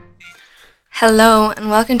Hello and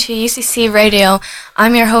welcome to UCC Radio.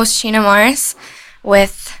 I'm your host Sheena Morris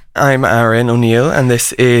with... I'm Aaron O'Neill and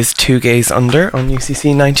this is Two Gays Under on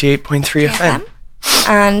UCC 98.3 FM.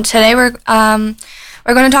 And today we're going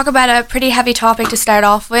to talk about a pretty heavy topic to start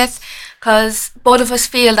off with, because both of us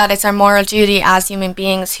feel that it's our moral duty as human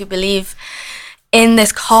beings who believe in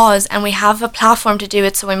this cause, and we have a platform to do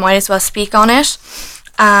it, so we might as well speak on it.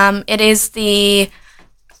 It is the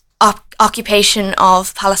occupation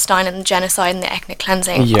of Palestine and the genocide and the ethnic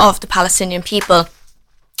cleansing of the Palestinian people.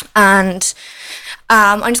 And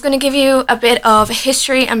I'm just going to give you a bit of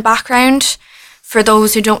history and background for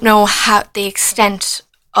those who don't know the extent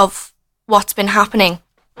of what's been happening.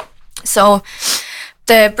 So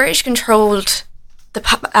the British controlled the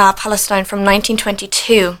Palestine from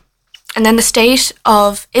 1922, and then the state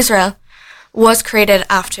of Israel was created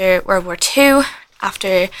after World War II,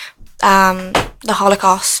 after the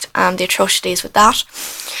Holocaust and the atrocities with that.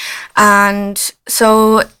 And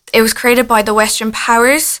so it was created by the Western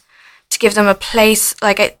powers to give them a place,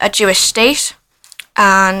 like a Jewish state.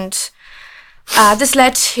 And this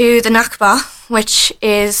led to the Nakba, which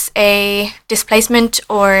is a displacement,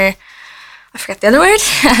 or I forget the other word.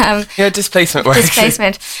 Displacement.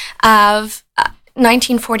 Displacement of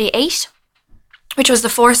 1948. Which was the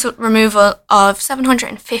forced removal of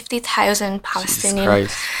 750,000 Palestinian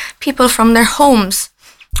people from their homes.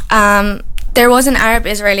 There was an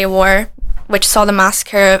Arab-Israeli war, which saw the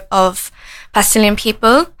massacre of Palestinian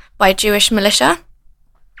people by Jewish militia.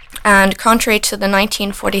 And contrary to the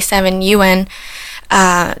 1947 UN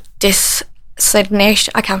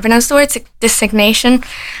designation, I can't pronounce the word, designation.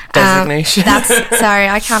 Sorry,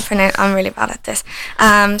 I can't pronounce, I'm really bad at this.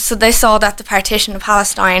 So they saw that the partition of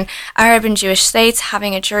Palestine, Arab and Jewish states,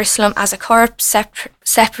 having a Jerusalem as a corp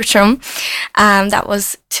separatum, that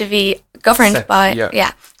was to be governed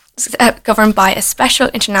governed by a special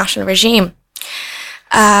international regime.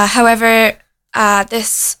 However,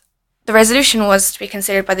 the resolution was to be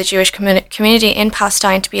considered by the Jewish community in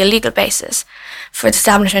Palestine to be a legal basis for the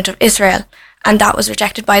establishment of Israel, and that was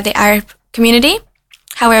rejected by the Arab community.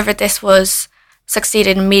 However, this was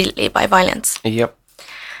succeeded immediately by violence. Yep.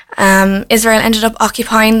 Israel ended up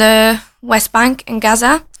occupying the West Bank and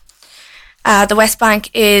Gaza. The West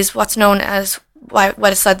Bank is what's known as what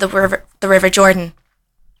is called the River Jordan.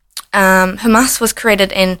 Hamas was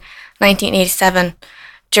created in 1987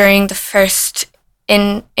 during the first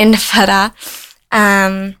Intifada,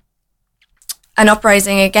 an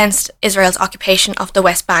uprising against Israel's occupation of the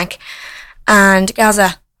West Bank and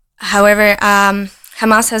Gaza. However,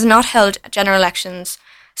 Hamas has not held general elections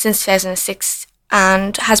since 2006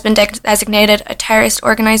 and has been designated a terrorist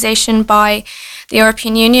organisation by the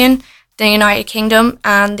European Union, the United Kingdom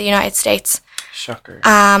and the United States. Shocker.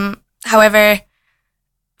 However,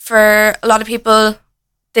 for a lot of people,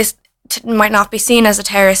 this might not be seen as a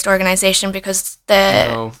terrorist organisation because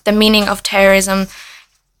the meaning of terrorism,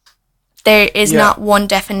 there is not one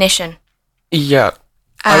definition. Yeah.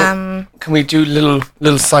 Can we do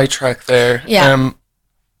little sidetrack there? Yeah.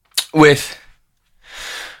 With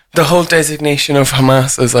the whole designation of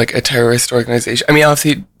Hamas as like a terrorist organisation. I mean,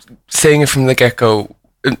 obviously, saying it from the get-go,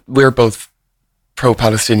 we're both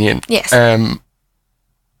pro-Palestinian. Yes.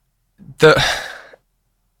 The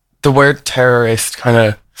word terrorist kind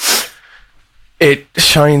of,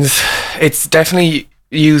 it's definitely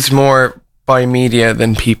used more by media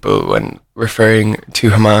than people when referring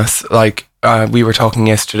to Hamas. Like, we were talking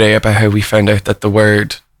yesterday about how we found out that the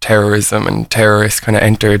word terrorism and terrorist kind of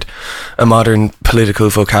entered a modern political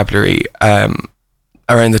vocabulary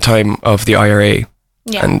around the time of the IRA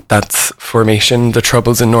and that's formation. The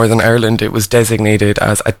Troubles in Northern Ireland, it was designated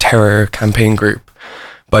as a terror campaign group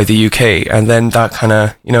by the UK, and then that kind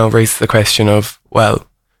of, raised the question of, well,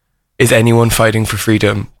 is anyone fighting for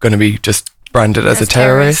freedom going to be just branded as a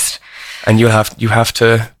terrorist? And you have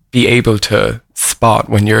to be able to spot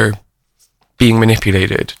when you're being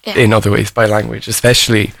manipulated in other ways by language,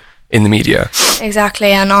 especially in the media.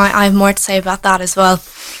 Exactly, and I have more to say about that as well.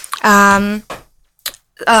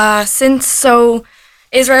 So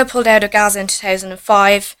Israel pulled out of Gaza in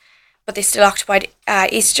 2005, but they still occupied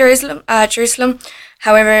East Jerusalem.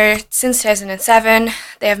 However, since 2007,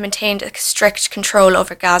 they have maintained a strict control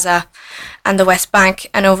over Gaza and the West Bank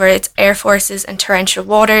and over its air forces and torrential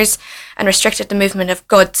waters, and restricted the movement of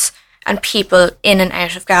goods and people in and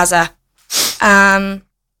out of Gaza. So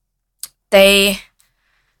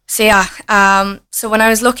when I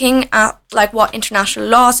was looking at like what international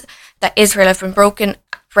laws that Israel have been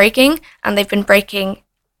breaking, and they've been breaking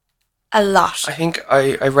a lot. I think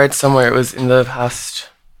I read somewhere it was in the past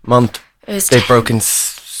month they've broken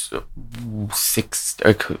 6,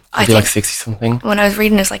 or could be like 60 something. When I was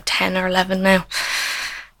reading, it's like 10 or 11 now.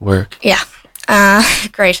 Work. Yeah.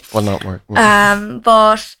 Great. Well, not work.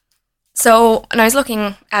 But so, and I was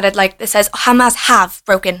looking at it, like it says Hamas have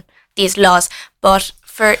broken these laws, but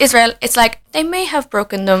for Israel, it's like they may have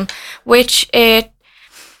broken them, which it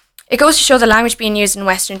goes to show the language being used in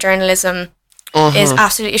Western journalism is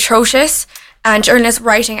absolutely atrocious. And journalists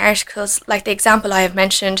writing articles like the example I have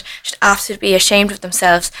mentioned should absolutely be ashamed of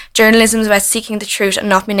themselves. Journalism is about seeking the truth and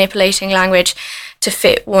not manipulating language to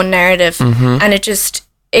fit one narrative. And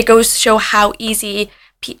it goes to show how easy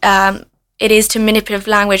it is to manipulate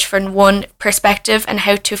language from one perspective and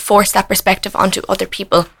how to force that perspective onto other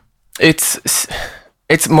people. It's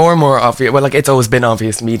more and more obvious. Well, like it's always been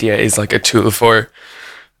obvious. Media is like a tool for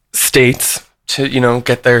states to, you know,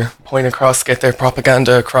 get their point across, get their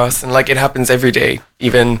propaganda across, and like it happens every day.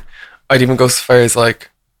 I'd even go so far as like,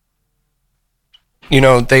 you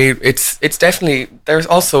know, it's definitely, they're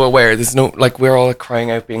also aware. There's no, like, we're all crying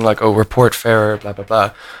out being like, oh, report fairer, blah blah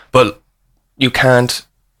blah, but you can't.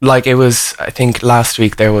 Like it was, I think last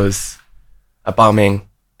week there was a bombing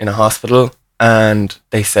in a hospital, and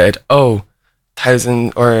they said, oh,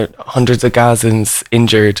 thousands or hundreds of Gazans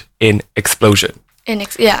injured in explosion.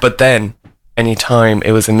 But then, anytime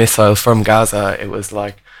it was a missile from Gaza, it was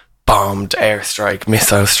like bombed, airstrike,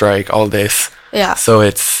 missile strike, all this. Yeah. So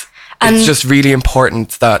it's just really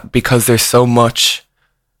important that, because there's so much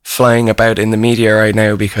flying about in the media right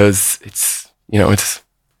now, because it's, you know, it's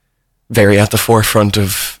very at the forefront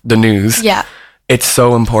of the news. Yeah. It's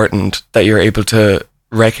so important that you're able to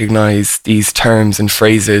recognize these terms and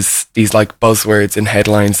phrases, these like buzzwords and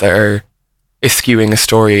headlines that are skewing a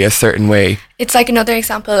story a certain way. It's like another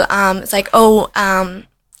example. It's like,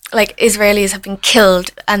 like Israelis have been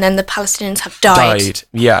killed and then the Palestinians have died.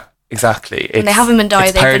 Yeah, exactly. And they haven't been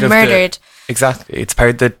died, they've been murdered. Exactly. It's part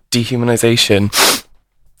of the dehumanization,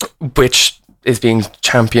 which is being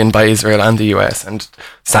championed by Israel and the US, and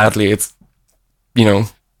sadly it's, you know,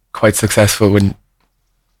 quite successful when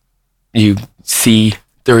you see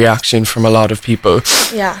the reaction from a lot of people.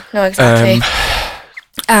 Yeah, no, exactly.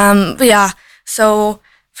 But yeah, so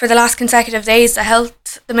for the last consecutive days,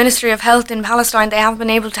 the Ministry of Health in Palestine, they haven't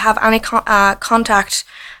been able to have any contact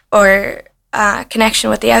or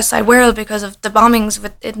connection with the outside world because of the bombings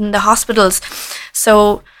in the hospitals.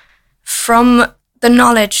 So from the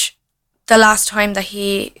knowledge, the last time that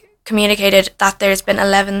he communicated that there's been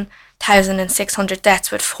 11,600 deaths,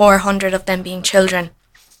 with 400 of them being children.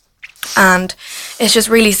 And it's just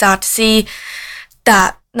really sad to see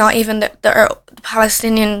that not even the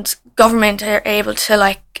Palestinian government are able to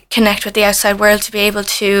like connect with the outside world to be able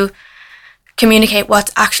to communicate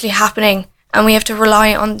what's actually happening. And we have to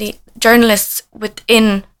rely on the journalists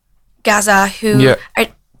within Gaza who are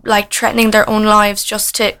like threatening their own lives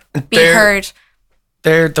just to be heard.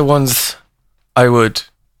 They're the ones I would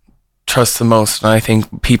trust the most, and I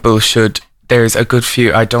think people should. There's a good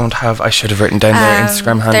few. I should have written down their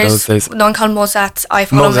Instagram handles. There's one called Mozat. I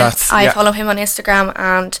follow him on Instagram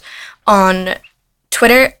and on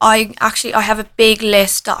Twitter. I have a big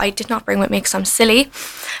list that I did not bring with me because I'm silly,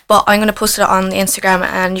 but I'm going to post it on the Instagram,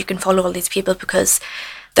 and you can follow all these people because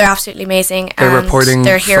they're absolutely amazing. They're reporting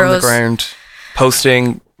they're heroes from the ground,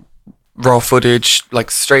 posting raw footage,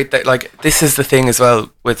 like straight that. Like, this is the thing as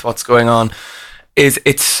well with what's going on, is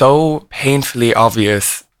it's so painfully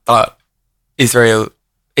obvious that Israel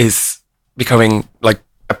is becoming like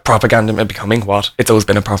a propaganda, becoming what? It's always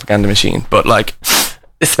been a propaganda machine, but like,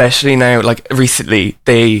 especially now, like recently,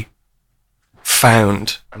 they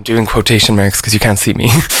found, I'm doing quotation marks because you can't see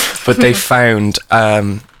me, but they found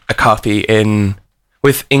a copy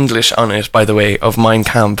with English on it, by the way, of Mein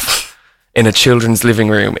Kampf in a children's living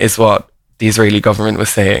room, is what the Israeli government was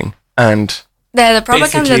saying. And the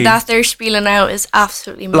propaganda that they're spieling out is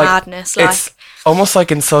absolutely madness. It's almost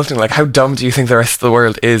like insulting. Like, how dumb do you think the rest of the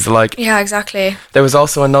world is? Like, yeah, exactly. There was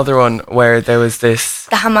also another one where there was the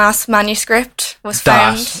Hamas manuscript was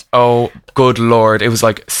found. Oh, good Lord. It was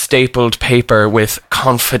like stapled paper with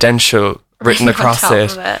confidential written across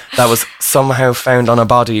it. That was somehow found on a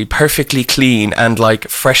body, perfectly clean and like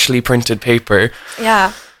freshly printed paper.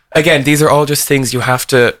 Yeah. Again, these are all just things you have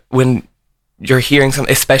to, when you're hearing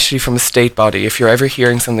something, especially from a state body, if you're ever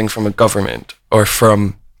hearing something from a government or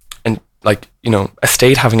from, like, you know, a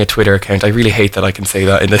state having a Twitter account. I really hate that I can say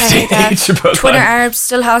that in this day and age. But Twitter Arab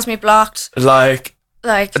still has me blocked. Like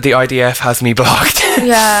the IDF has me blocked.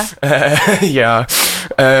 Yeah. Yeah.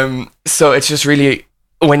 So it's just really,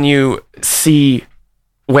 when you see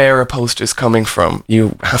where a post is coming from,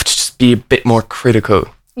 you have to just be a bit more critical.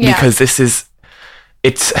 Yeah. Because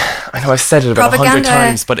I know I've said it about 100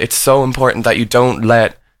 times, but it's so important that you don't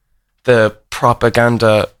let the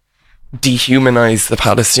propaganda dehumanize the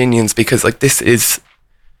Palestinians, because like this is,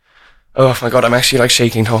 oh my God, I'm actually like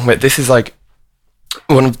shaking talking about it. This is like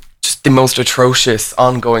one of just the most atrocious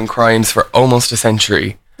ongoing crimes for almost a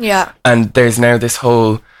century. Yeah. And there's now this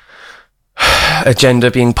whole agenda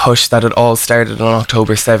being pushed that it all started on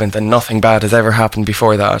October 7th and nothing bad has ever happened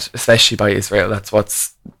before that, especially by Israel. That's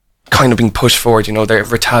what's kind of being pushed forward. You know, they're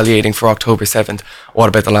retaliating for October 7th. What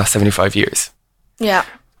about the last 75 years? Yeah.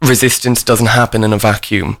 Resistance doesn't happen in a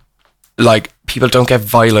vacuum. Like, people don't get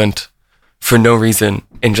violent for no reason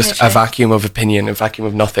in just a vacuum of opinion, a vacuum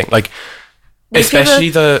of nothing. Like, especially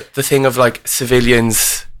the thing of like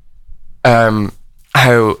civilians,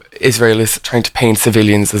 how Israel is trying to paint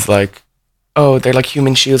civilians as like, oh, they're like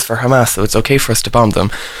human shields for Hamas, so it's okay for us to bomb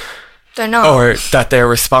them. They're not. Or that they're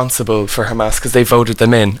responsible for Hamas because they voted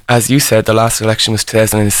them in. As you said, the last election was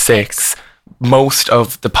 2006. Most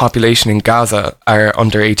of the population in Gaza are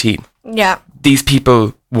under 18. Yeah. These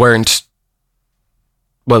people weren't,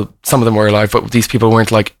 well, some of them were alive, but these people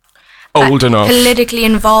weren't like old enough. Politically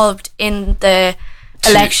involved in the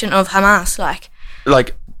election of Hamas, like.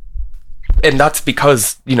 And that's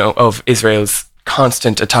because, you know, of Israel's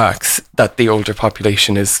constant attacks that the older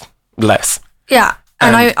population is less. Yeah.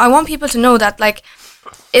 And I want people to know that, like,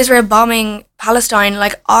 Israel bombing Palestine,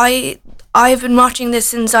 like, I've been watching this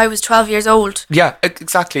since I was 12 years old. Yeah,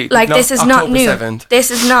 exactly. Like, this is not new. 7th. This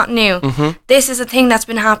is not new. Mm-hmm. This is a thing that's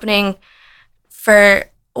been happening for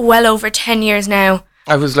well over 10 years now.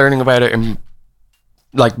 I was learning about it in,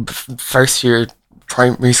 like, first year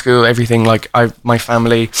primary school, everything. Like, my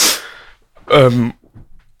family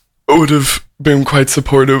would have been quite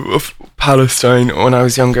supportive of Palestine when I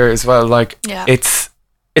was younger as well. Like,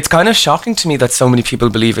 it's kind of shocking to me that so many people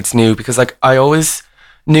believe it's new, because like I always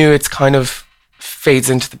knew it's kind of fades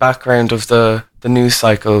into the background of the news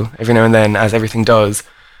cycle every now and then, as everything does.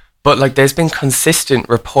 But like there's been consistent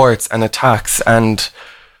reports and attacks and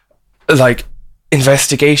like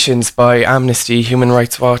investigations by Amnesty, Human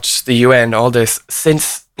Rights Watch, the UN, all this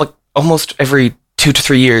since like almost every 2 to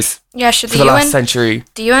 3 years. Yeah, sure. For the last century.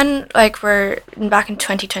 The UN, like, were back in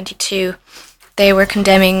 2022, they were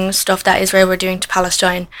condemning stuff that Israel were doing to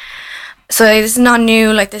Palestine. So this is not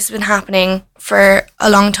new. Like, this has been happening for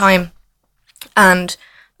a long time, and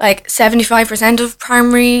like 75% of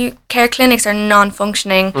primary care clinics are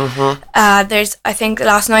non-functioning. Mm-hmm. There's, I think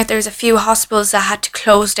last night there was a few hospitals that had to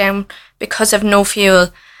close down because of no fuel.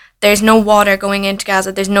 There's no water going into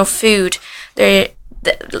Gaza. There's no food.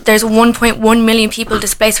 There's 1.1 million people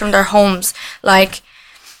displaced from their homes. Like,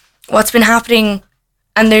 what's been happening,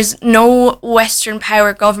 and there's no Western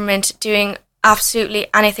power government doing absolutely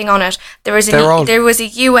anything on it. There's a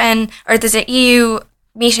UN, or there's an EU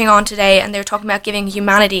meeting on today, and they were talking about giving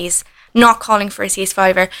humanities, not calling for a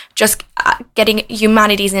ceasefire, just getting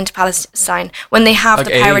humanities into Palestine when they have like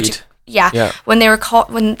the power aid. to. Yeah. When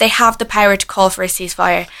they have the power to call for a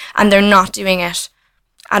ceasefire, and they're not doing it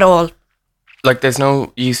at all. Like, there's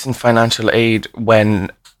no use in financial aid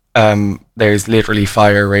when there's literally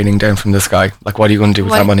fire raining down from the sky. Like, what are you going to do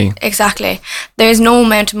with that money? Exactly. There's no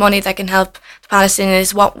amount of money that can help the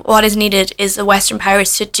Palestinians. What is needed is the Western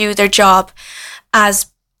powers to do their job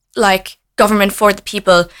as, like, government for the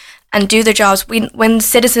people, and do their jobs when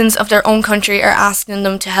citizens of their own country are asking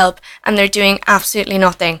them to help, and they're doing absolutely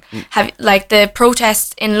nothing. Like, the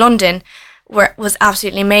protests in London was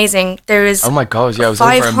absolutely amazing. There was, oh my God, yeah, it was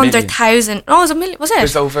over 500,000. Oh, it was a million. Was it? It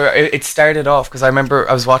was over. It started off because I remember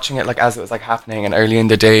I was watching it like as it was like happening, and early in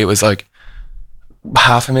the day it was like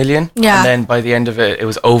 500,000. Yeah. And then by the end of it, it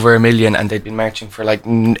was over 1 million, and they'd been marching for like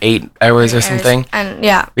 8 hours or something. And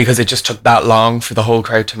yeah, because it just took that long for the whole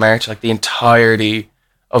crowd to march. Like, the entirety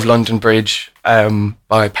of London Bridge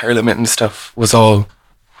by Parliament and stuff was all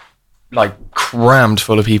like crammed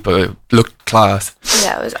full of people. It looked class.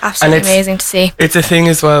 Yeah, it was absolutely amazing to see. It's a thing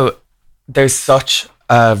as well. There's such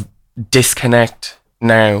a disconnect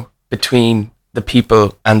now between the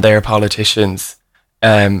people and their politicians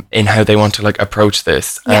in how they want to like approach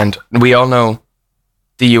this. Yeah. And we all know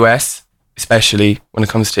the US, especially when it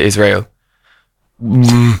comes to Israel.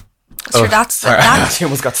 So I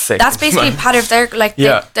almost got sick. That's basically part of their, like,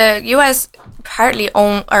 the US partly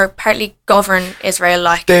own or partly govern Israel.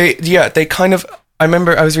 Like, they kind of. I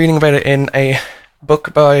remember I was reading about it in a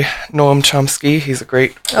book by Noam Chomsky. He's a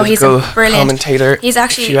great political commentator. He's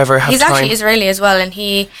actually Israeli as well, and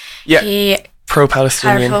he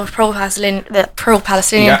pro-Palestinian.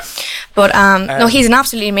 Pro-Palestinian. Yeah. But no, he's an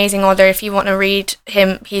absolutely amazing author. If you want to read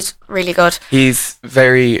him, he's really good. He's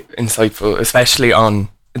very insightful, especially on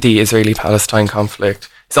the Israeli-Palestine conflict.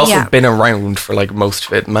 He's also been around for like most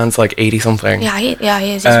of it. Man's like 80 something. Yeah,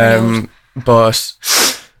 he is. But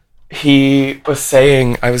he was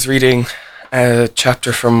saying, I was reading a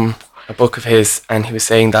chapter from a book of his, and he was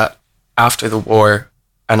saying that after the war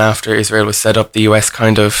and after Israel was set up, the US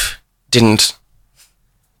kind of didn't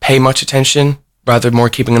pay much attention, rather more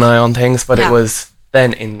keeping an eye on things. But it was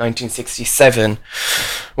then in 1967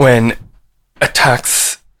 when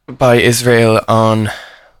attacks by Israel on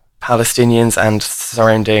Palestinians and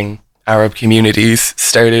surrounding Arab communities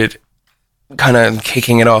started kind of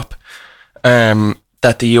kicking it up,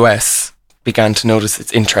 that the US began to notice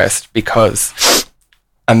its interest, because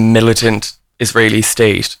a militant Israeli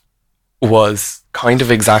state was kind of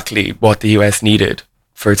exactly what the US needed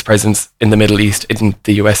for its presence in the Middle East, in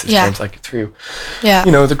the US's terms, like through,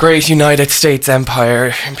 the great United States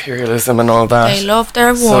empire, imperialism and all that. They love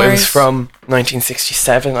their wars. So it was from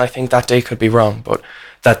 1967, I think that day could be wrong, but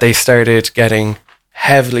that they started getting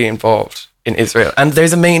heavily involved in Israel. And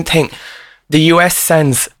there's a main thing. The US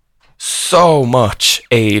sends so much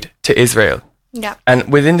aid to Israel. Yeah.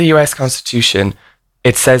 And within the US Constitution,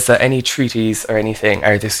 it says that any treaties or anything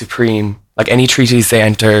are the supreme, like any treaties they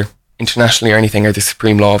enter internationally or anything are the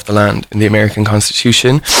supreme law of the land in the American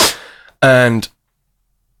Constitution. And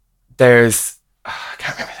there's, I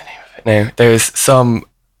can't remember the name of it now, there's some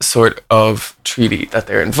sort of treaty that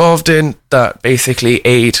they're involved in that basically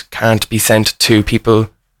aid can't be sent to people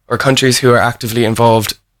or countries who are actively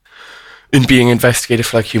involved in being investigated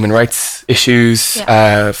for like human rights issues,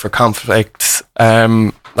 for conflicts,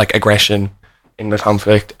 like aggression in the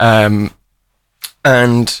conflict. And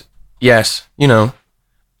yet,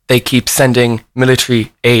 they keep sending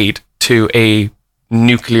military aid to a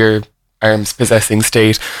nuclear arms possessing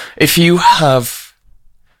state. If you have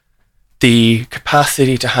the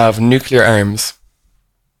capacity to have nuclear arms,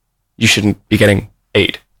 you shouldn't be getting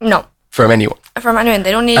aid. No. From anyone. From anyone.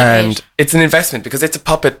 They don't need aid. And it's an investment because it's a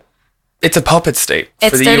puppet state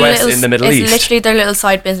for the US in the Middle East. It's literally their little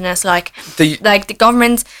side business. The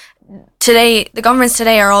governments today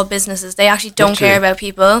are all businesses. They actually don't care about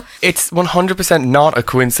people. It's 100% not a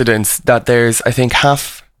coincidence that there's, I think, a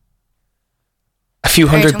few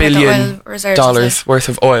 $100 billion worth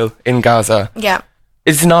of oil in Gaza. Yeah.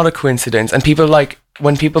 It's not a coincidence. And people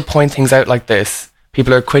when people point things out like this,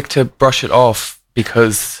 people are quick to brush it off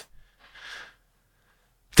because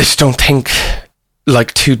they just don't think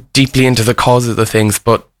too deeply into the cause of the things.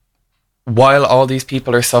 But while all these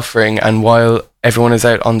people are suffering and while everyone is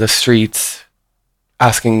out on the streets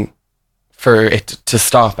asking for it to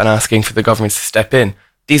stop and asking for the governments to step in,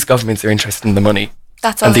 these governments are interested in the money.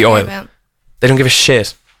 That's all and the oil. About. They don't give a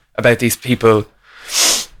shit about these people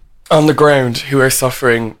on the ground who are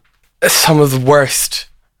suffering some of the worst.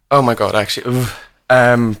 Oh my God, actually.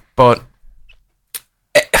 But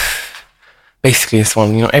basically it's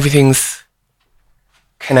one, everything's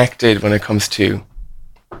connected when it comes to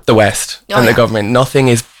the West and the government. Nothing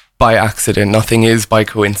is by accident. Nothing is by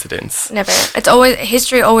coincidence. Never. It's always,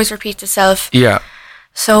 history always repeats itself. Yeah.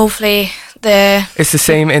 So hopefully it's the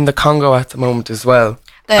same in the Congo at the moment as well.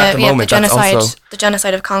 The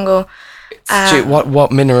genocide of Congo.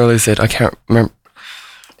 What mineral is it? I can't remember.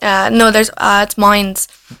 No, there's it's mines.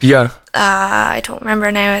 Yeah. I don't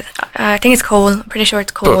remember now. I think it's coal. I'm pretty sure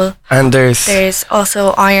it's coal. And there's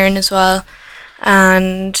also iron as well.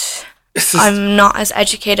 And I'm not as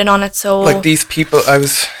educated on it, so these people, I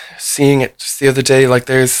was seeing it just the other day,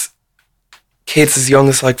 there's kids as young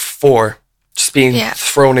as 4 just being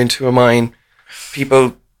thrown into a mine,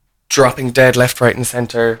 people dropping dead left, right and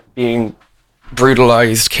centre, being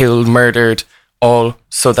brutalised, killed, murdered, all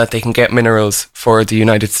so that they can get minerals for the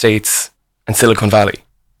United States and Silicon Valley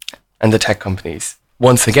and the tech companies.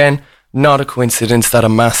 Once again, not a coincidence that a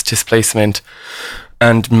mass displacement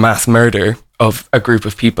and mass murder of a group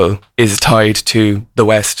of people is tied to the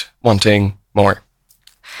West wanting more.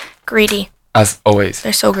 Greedy. As always.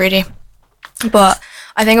 They're so greedy. But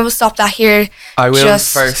I think I will stop that here. I will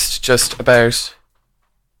first just about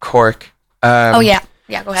Cork. Yeah,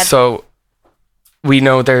 go ahead. So we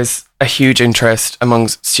know there's a huge interest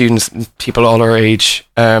amongst students and people all our age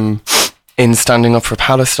in standing up for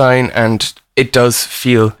Palestine, and it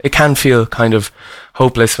can feel kind of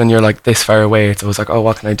hopeless when you're this far away. It's always oh,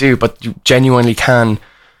 what can I do? But you genuinely can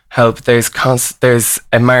help. There's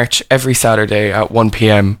a march every Saturday at 1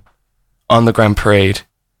 p.m. on the Grand Parade.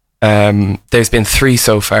 There's been 3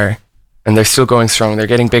 so far, and they're still going strong. They're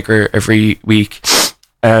getting bigger every week.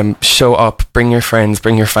 Show up, bring your friends,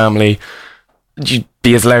 bring your family. You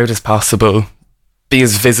be as loud as possible, be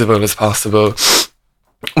as visible as possible.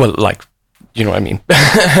 Well, you know what I mean.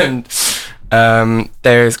 And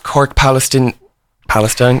there's Cork Palestine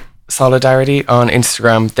Solidarity on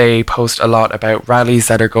Instagram. They post a lot about rallies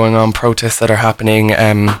that are going on, protests that are happening.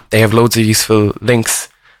 They have loads of useful links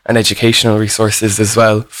and educational resources as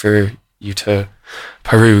well for you to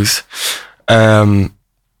peruse. And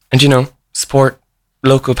support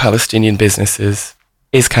local Palestinian businesses.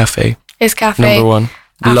 Is Cafe. Number one.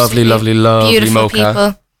 Absolutely Lovely beautiful mocha.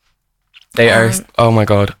 People. They are, oh my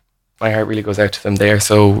God, my heart really goes out to them. They are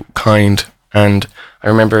so kind. And I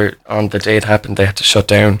remember on the day it happened, they had to shut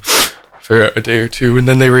down for a day or two, and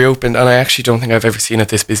then they reopened, and I actually don't think I've ever seen it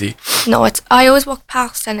this busy. No, I always walk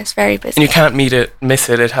past and it's very busy. And you can't miss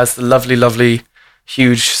it. It has the lovely,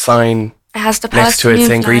 huge sign It has the next to it Palestinian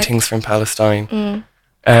saying flag. "Greetings from Palestine."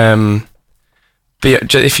 But yeah,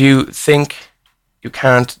 if you think you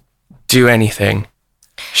can't do anything,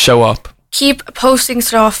 show up. Keep posting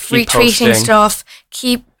stuff, Keep retweeting posting. stuff.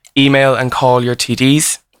 Keep Email and call your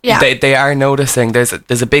TDs. Yeah. They are noticing. There's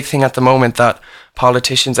a big thing at the moment that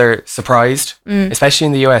politicians are surprised, especially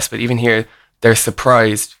in the US, but even here, they're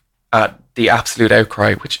surprised at the absolute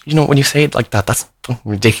outcry, which, when you say it like that, that's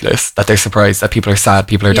ridiculous that they're surprised that people are sad,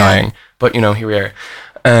 people are dying. But, here we are.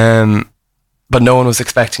 But no one was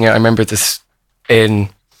expecting it. I remember this in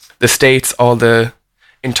the States, all the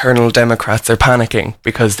internal Democrats are panicking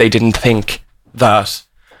because they didn't think that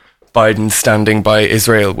Biden standing by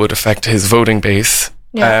Israel would affect his voting base.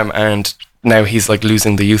 Yeah. And now he's like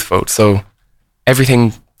losing the youth vote. So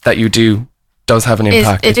everything that you do does have an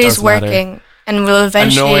impact. It is does matter. working and will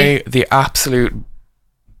eventually Annoy the absolute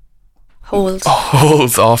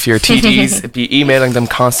holes off your TDs. Be emailing them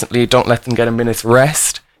constantly. Don't let them get a minute's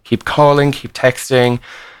rest. Keep calling, keep texting.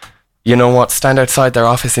 You know what? Stand outside their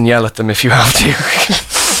office and yell at them if you have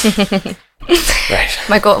to. Right.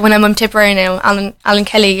 My God, when I'm on Tipperary now, Alan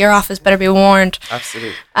Kelly, your office better be warned.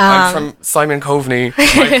 Absolutely. I'm from Simon Coveney,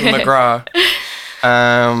 Michael McGrath,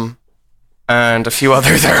 and a few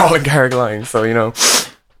others are all in Carrigaline. So,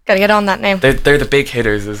 Gotta get on that now. they're the big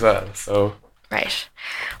hitters as well. So Right.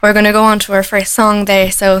 We're going to go on to our first song there.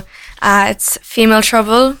 So it's Female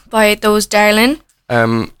Trouble by Those Darling.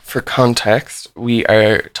 For context, we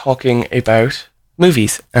are talking about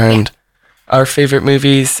movies and our favourite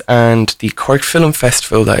movies and the Cork Film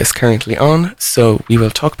Festival that is currently on. So we will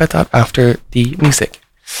talk about that after the music.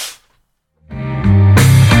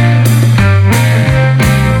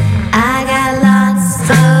 I got lots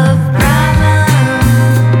of problems.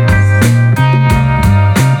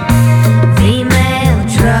 Female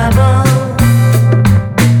trouble.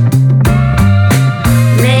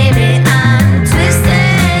 Maybe I'm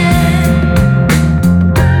twisted.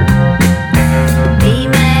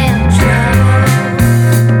 Female trouble.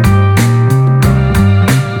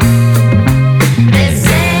 They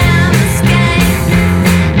say I'm a skank,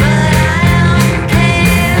 but I don't care.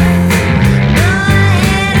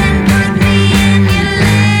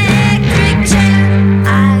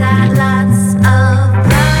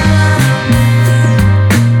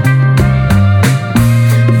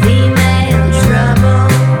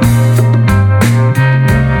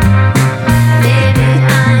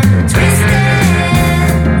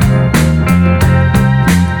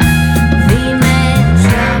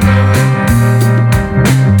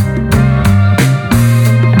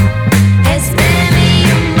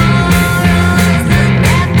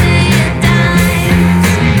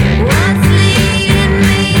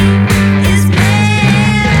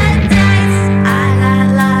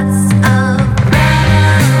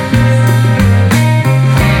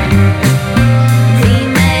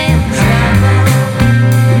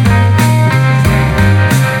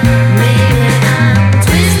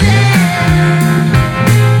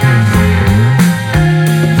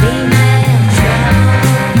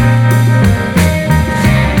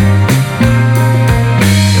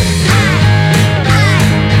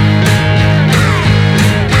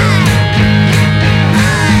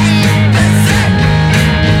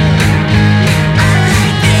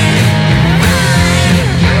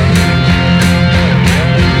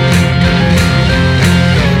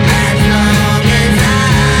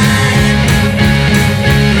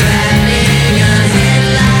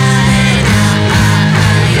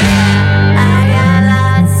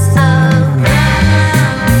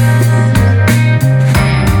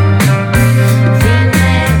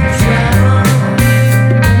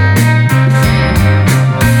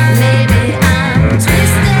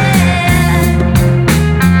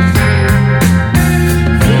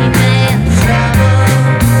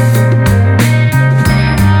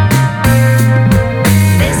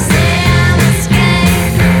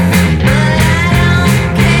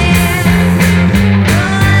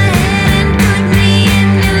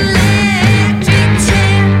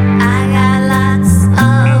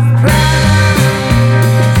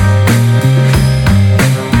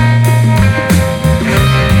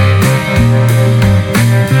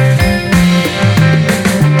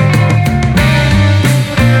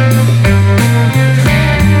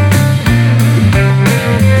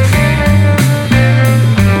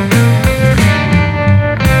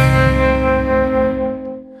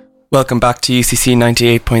 Welcome back to UCC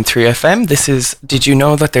 98.3 FM. This is Did You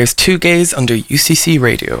Know That There's Two Gays under UCC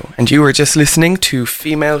Radio? And you were just listening to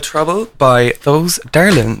Female Trouble by Those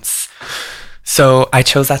Darlings. So I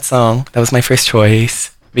chose that song. That was my first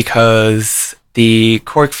choice because the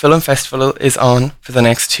Cork Film Festival is on for the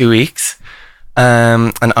next 2 weeks.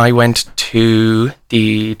 And I went to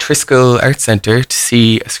the Triskel Arts Centre to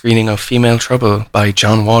see a screening of Female Trouble by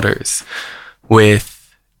John Waters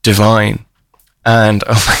with Divine. And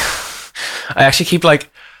oh my God, I actually keep like,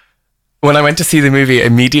 when I went to see the movie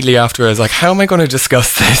immediately after, I was like, how am I going to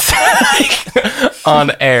discuss this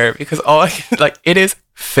on air? Because all it is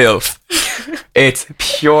filth. It's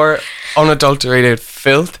pure, unadulterated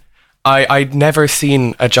filth. I'd never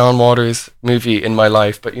seen a John Waters movie in my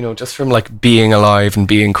life, but you know, just from like being alive and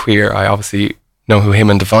being queer, I obviously know who him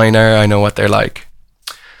and Divine are. I know what they're like.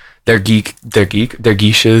 They're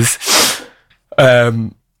geishas.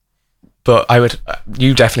 But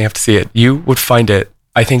you definitely have to see it. You would find it,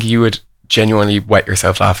 I think you would genuinely wet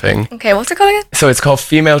yourself laughing. Okay, what's it called again? So it's called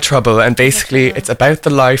Female Trouble, and basically it's about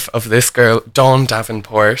the life of this girl, Dawn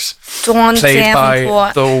Davenport. Played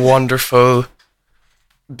by the wonderful,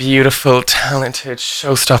 beautiful, talented,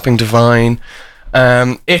 show-stopping Divine.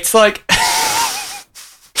 It's like...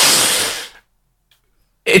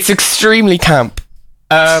 it's extremely camp.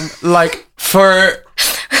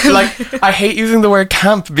 I hate using the word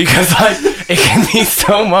camp because it can be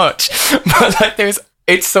so much, but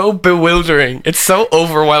it's so bewildering, it's so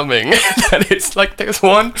overwhelming that it's like there's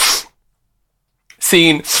one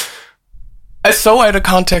scene, it's so out of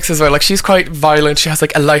context as well. Like, she's quite violent, she has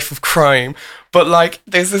like a life of crime, but like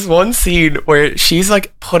there's this one scene where she's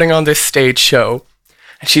like putting on this stage show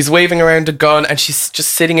and she's waving around a gun and she's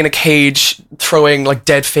just sitting in a cage throwing like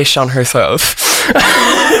dead fish on herself.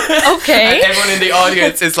 Okay. And everyone in the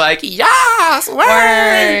audience is like, yes,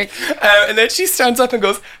 work. And then she stands up and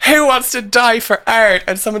goes, who wants to die for art?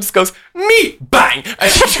 And someone just goes, me, bang,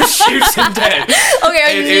 and she just shoots him dead. Okay,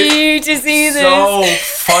 I need to see this. So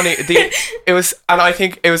funny. I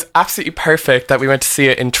think it was absolutely perfect that we went to see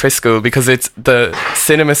it in Triskel because the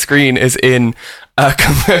cinema screen is in. By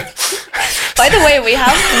the way, we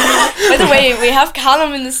have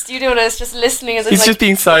Callum in the studio that's just listening. As he's just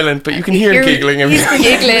being silent, but you can hear him giggling. He's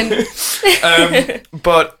giggling.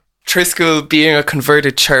 But Triskel being a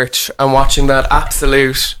converted church and watching that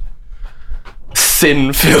absolute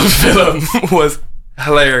sin-filled film was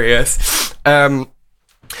hilarious. I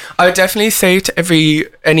would definitely say to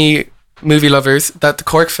any movie lovers that the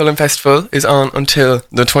Cork Film Festival is on until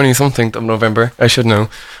the 20-something of November. I should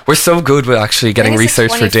know. We're so good with actually getting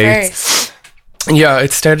research for dates. Yeah,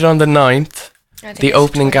 it started on the 9th. The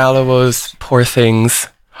opening gala was Poor Things.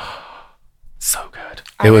 So good.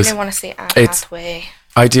 I really want to see Anne Hathaway.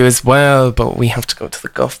 I do as well, but we have to go to the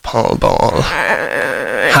Guff Paul Ball.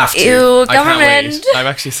 Have to. Ew, I can't government. wait. I'm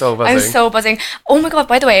actually so buzzing. I'm so buzzing. Oh my God,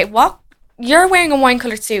 by the way, you're wearing a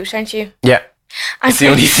wine-coloured suit, aren't you? Yeah. It's the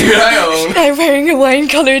only suit I own. I'm wearing a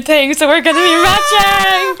wine-coloured thing, so we're going to be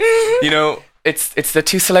matching. You know, it's the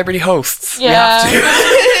two celebrity hosts. Yeah. We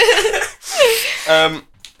have to.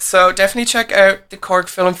 So definitely check out the Cork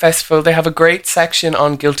Film Festival. They have a great section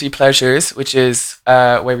on Guilty Pleasures, which is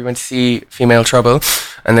where we went to see Female Trouble.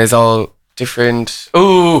 And there's all different...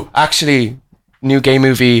 Oh, actually, new gay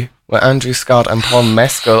movie with Andrew Scott and Paul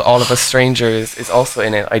Mescal, All of Us Strangers, is also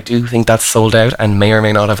in it. I do think that's sold out and may or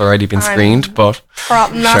may not have already been screened, but...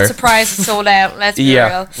 I'm not surprised it's sold out, let's be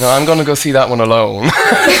real. No, I'm going to go see that one alone.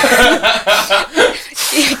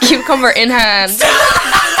 Cucumber in hand.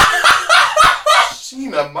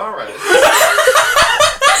 Sheena Morris.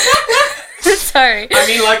 Sorry. I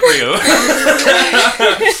mean, like real.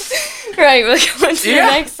 Right, we'll go on to the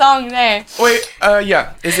next song there. Wait,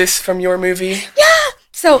 yeah. Is this from your movie? Yeah.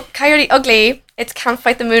 So, Coyote Ugly, it's Can't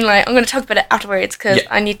Fight the Moonlight. I'm going to talk about it afterwards because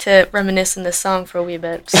I need to reminisce in this song for a wee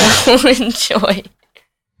bit. So, enjoy.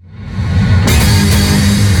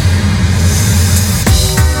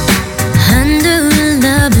 Under a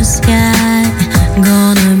lovely sky,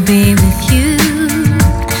 gonna be with you,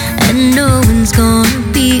 and no one's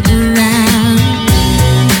gonna be around.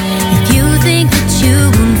 If you think that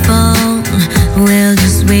you won't fall, well,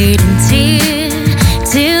 just wait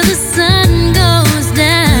till the sun goes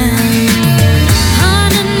down.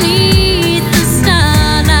 Underneath the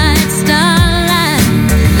starlight,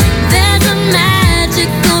 there's a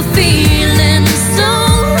magical feeling so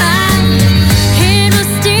right. It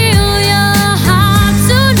will steal your heart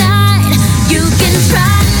tonight.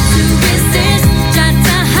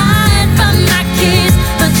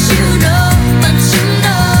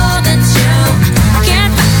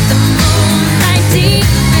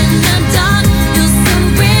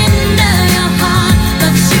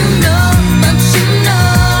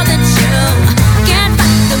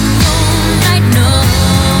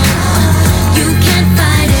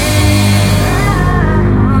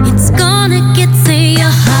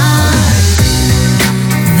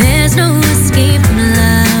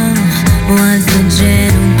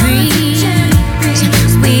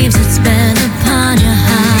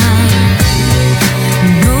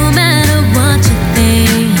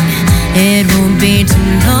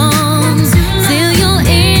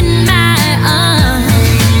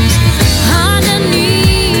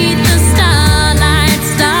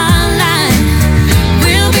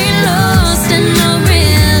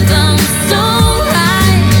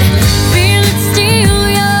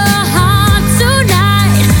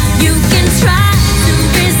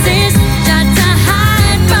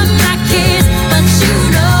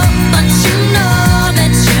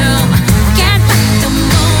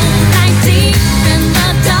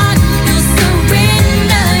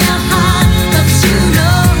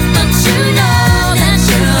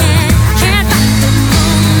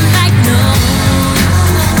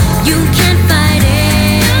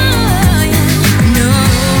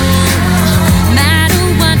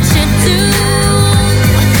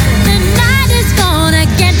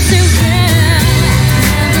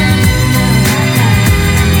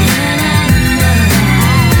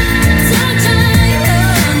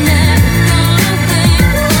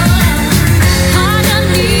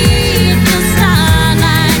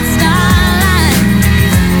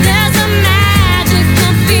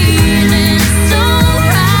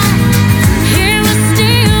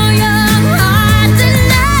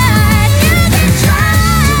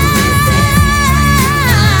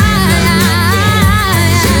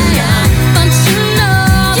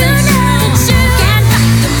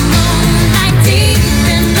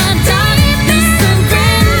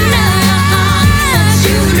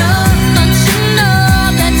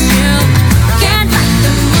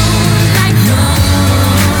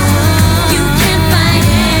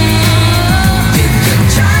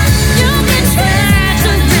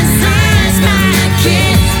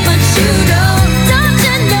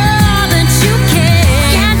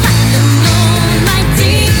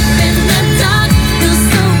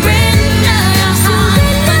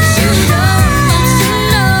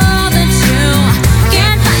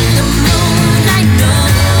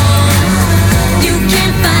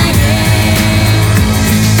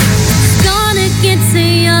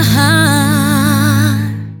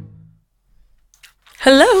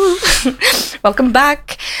 Hello. Welcome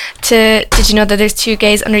back to Did You Know That There's Two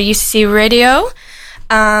Gays Under UCC Radio?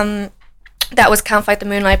 That was Can't Fight the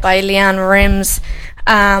Moonlight by Leanne Rims.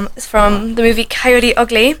 It's from the movie Coyote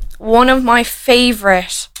Ugly. One of my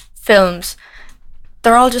favourite films.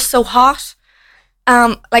 They're all just so hot.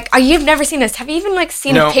 You've never seen this. Have you even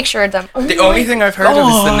seen a picture of them? Oh, the only thing I've heard of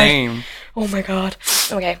is the name. Oh my god.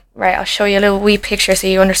 Okay, right, I'll show you a little wee picture so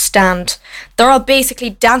you understand. They're all basically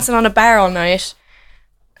dancing on a bar all night.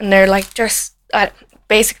 And they're just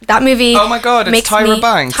basic. That movie. Oh my god, it's Tyra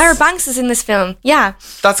Banks. Tyra Banks is in this film. Yeah.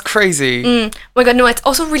 That's crazy. Oh my god, no, it's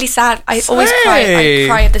also really sad. I always cry. I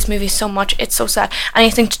cry at this movie so much. It's so sad.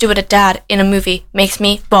 Anything to do with a dad in a movie makes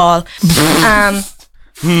me bawl.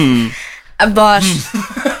 But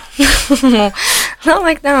not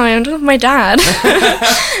like that. I'm just with my dad.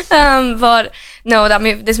 But no,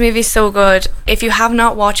 this movie is so good. If you have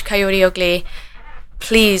not watched Coyote Ugly,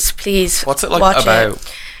 please what's it watch about?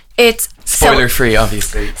 It's spoiler free,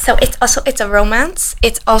 obviously. So it's a romance.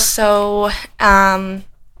 It's also sad,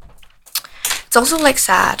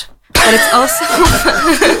 but it's also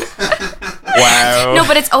wow. No,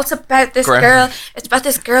 but it's also about this girl. It's about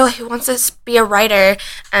this girl who wants to be a writer,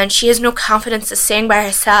 and she has no confidence to sing by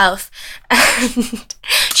herself. And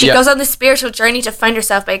she goes on this spiritual journey to find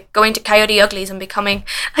herself by going to Coyote Uglies and becoming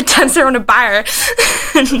a dancer on a bar.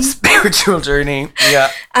 Spiritual journey,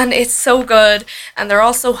 yeah. And it's so good, and they're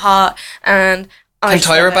all so hot. And can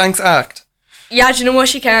Tyra Banks act? Yeah, do you know what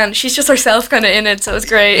she can? She's just herself kind of in it, so it's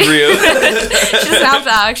great. Real. She doesn't have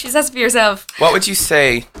to act. She just has to be herself. What would you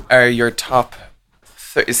say are your top...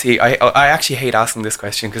 See, I actually hate asking this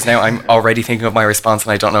question because now I'm already thinking of my response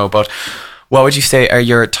and I don't know, but what would you say are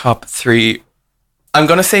your top 3... I'm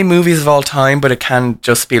going to say movies of all time, but it can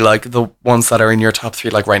just be the ones that are in your top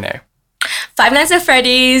 3 right now. Five Nights at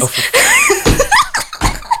Freddy's.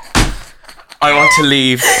 I want to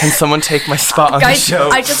leave. Can someone take my spot on the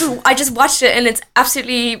show? I just watched it and it's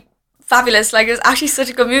absolutely fabulous. It was actually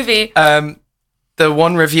such a good movie. The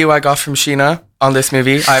one review I got from Sheena on this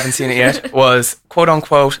movie, I haven't seen it yet, was quote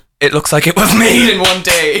unquote, it looks like it was made in one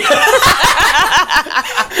day.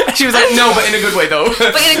 She was like, no, but in a good way though.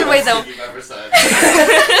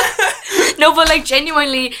 No, but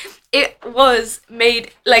genuinely, it was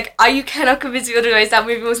made, you cannot convince me otherwise. That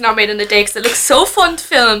movie was not made in a day because it looks so fun to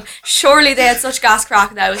film. Surely they had such gas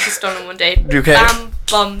crack that it was just done in one day. Okay. Bam,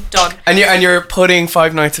 bum, done. And you're putting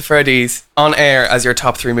Five Nights at Freddy's on air as your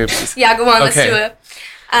top 3 movies. Yeah, go on, let's do it.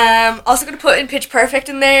 Also going to put in Pitch Perfect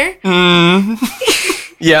in there.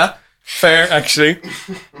 Yeah, fair, actually.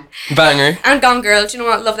 Banger. And Gone Girl. Do you know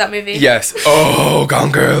what? Love that movie. Yes. Oh,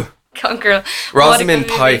 Gone Girl. Gone Girl. Rosamund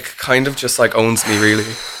Pike kind of just owns me,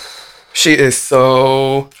 really. She is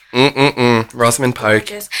so Rosamund Pike.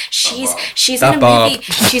 Gorgeous. She's in a movie.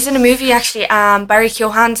 She's in a movie actually. Barry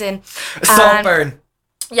Keoghan's. Saltburn.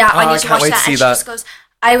 Yeah, I need to watch that. And she that. just goes,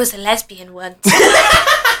 I was a lesbian once.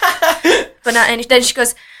 But not any. Then she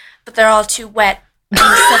goes, but they're all too wet and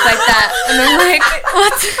stuff like that. And I'm like,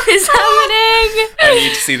 what is happening? I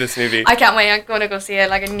need to see this movie. I can't wait. I'm going to go see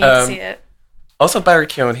it. I need to see it. Also, Barry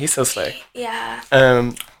Keoghan, he's so slay. Yeah.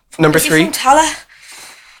 Number 3. From Tala?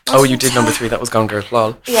 Oh, you did number 3. That was Gone Girl.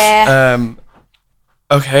 Lol. Yeah.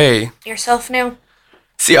 Okay. Yourself now.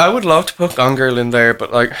 See, I would love to put Gone Girl in there,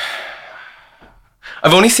 but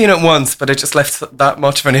I've only seen it once, but it just left that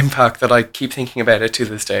much of an impact that I keep thinking about it to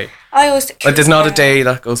this day. I always there's not a day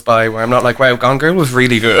that goes by where I'm not wow, Gone Girl was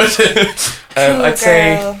really good. I'd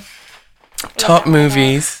say top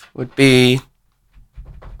movies would be...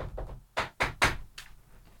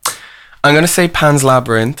 I'm going to say Pan's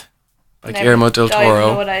Labyrinth by Guillermo del Toro. I don't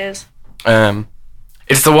know what that is.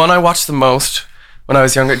 It's the one I watched the most when I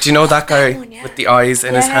was younger. Do you know that guy with the eyes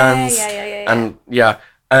in his hands? Yeah.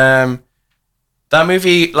 And that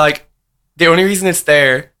movie, the only reason it's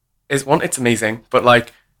there is, one, it's amazing, but I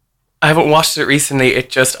haven't watched it recently.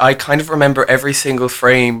 I kind of remember every single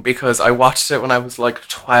frame because I watched it when I was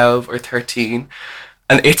 12 or 13,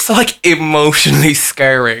 and it's emotionally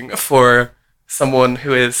scarring for someone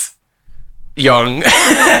who is young.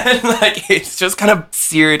 And, it's just kind of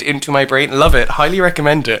seared into my brain. Love it, highly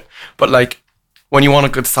recommend it, but when you want a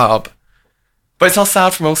good sob, but it's not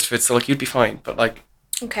sad for most of it, so you'd be fine, but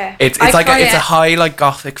okay. It's a high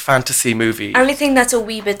gothic fantasy movie. Only thing that's a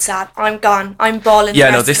wee bit sad. I'm gone. I'm bawling. Yeah,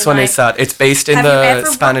 no, this one is sad. It's based in the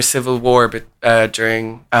Spanish Civil War, but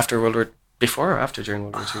during World War II. I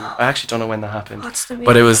actually don't know when that happened. What's the movie?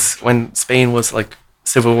 But it was when Spain was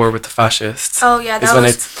civil war with the fascists. Oh yeah, that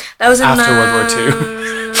was after World War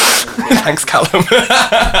II. Thanks, Callum.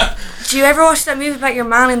 Do you ever watch that movie about your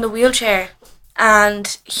man in the wheelchair?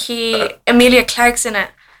 And Emilia Clarke's in it.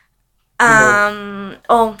 No,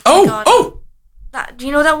 Oh my God. Oh! Do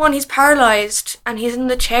you know that one? He's paralysed and he's in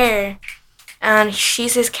the chair. And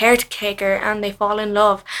she's his caretaker and they fall in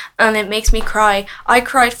love. And it makes me cry. I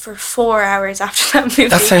cried for 4 hours after that movie.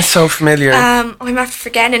 That sounds so familiar. I'm after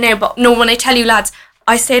forgetting it now. But no, when I tell you, lads,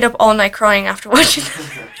 I stayed up all night crying after watching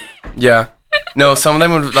that. Yeah. No, some of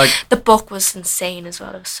them would like... The book was insane as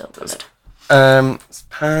well. It was so good.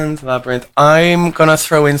 Pan's Labyrinth. I'm gonna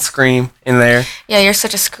throw in Scream in there. Yeah, you're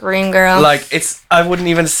such a Scream girl. Like, it's... I wouldn't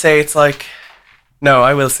even say it's like... No,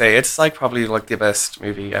 I will say it's like probably like the best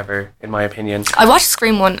movie ever, in my opinion. I watched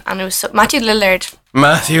Scream 1 and it was so... Matthew Lillard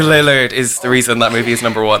is the reason that movie is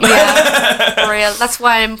number one. Yeah, for real. That's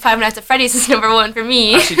why Five Nights at Freddy's is number one for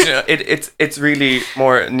me. Actually, you know, it's really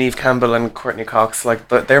more Neve Campbell and Courtney Cox, like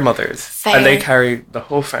their mothers. Fair. And they carry the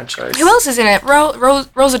whole franchise. Who else is in it?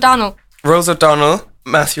 Rose O'Donnell. Rose O'Donnell,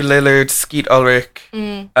 Matthew Lillard, Skeet Ulrich,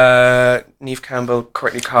 Neve Campbell,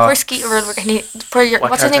 Courtney Cox. Poor Skeet Ulrich.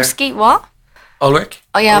 What's his name? Skeet what? Ulrich?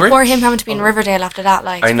 Oh yeah, Ulrich? poor him having to be in Riverdale after that.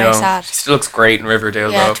 Like, it's I know. very sad. He still looks great in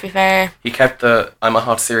Riverdale, Yeah, though. to be fair. He kept the I'm a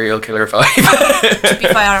hot serial killer vibe. To be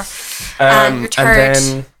fair. Your third.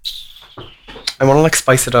 And then I want to like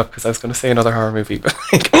spice it up because I was going to say another horror movie, but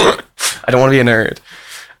like, I don't want to be a nerd.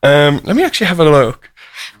 Let me actually have a look.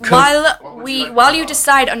 While you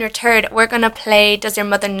decide on your third, we're gonna play "Does Your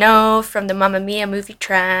Mother Know" from the Mamma Mia movie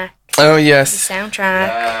track. Oh yes. The soundtrack.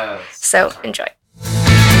 Yes. So enjoy.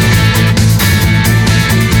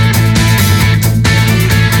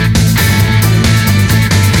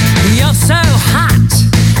 You're so hot,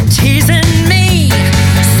 teasing me.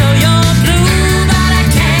 So you're blue, but I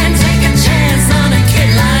can't take a chance on a kid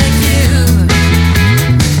like you.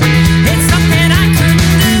 It's something I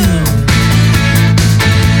couldn't do.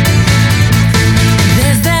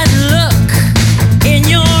 There's that look in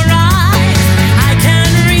your eyes. I can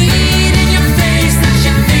read in your face that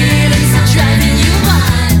your feelings are driving you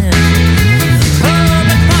wild. Oh,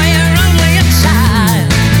 but boy, you're only a child.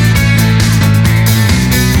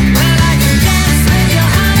 Well, I can dance with your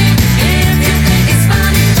honey if you think it's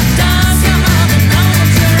funny. Does your mother know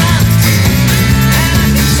that you're out? And I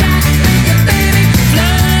can chat with your baby,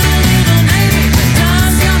 flirt a little maybe.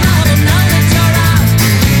 Does your mother know that you're out?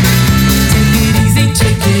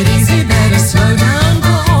 Take it easy, better slow down,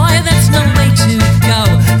 boy. That's no way to go.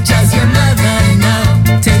 Does your mother know?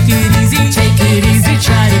 Take it easy,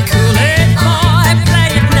 try to cool it, boy. Play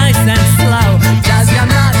it nice and slow. Does your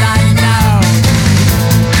mother know?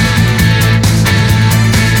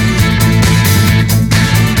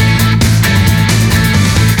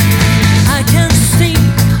 I can see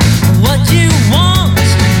what you want,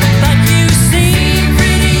 but you seem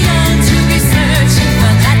pretty young to be searching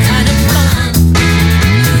for that kind of fun.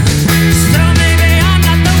 So maybe I'm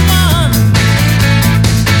not the one.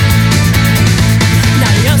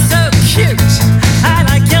 Now you're so cute, I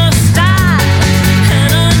like your style,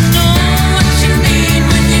 and I know what you mean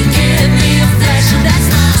when you give me a flash of that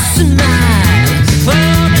smile.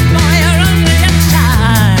 Oh, but boy, you're only a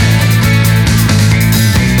child.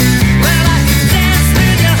 Well, I can dance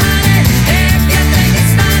with you, honey, if you think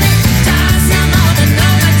it's funny. Does your mother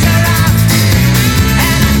know that you're out?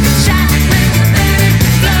 And I can chat with you, baby,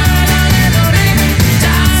 flirt a little baby.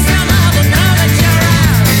 Does your mother know that you're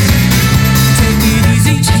out?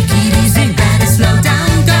 Take it easy, better slow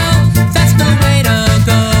down, go. That's the way to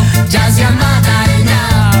go. Does your mother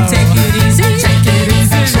know? Take it easy,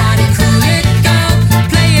 try to cool it, go.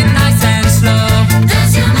 Play it nice and slow.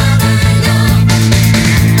 Does your mother know?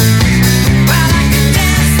 Well, I can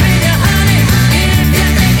dance with you, honey, if you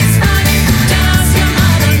think it's funny. Does your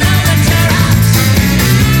mother know that you're out?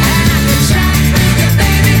 And I can chat with you,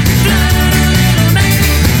 baby, flirt a little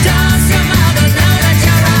maybe. Does your mother know that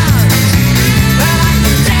you're out? Well, I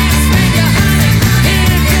can dance with you, honey,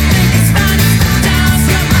 if you think it's funny. Does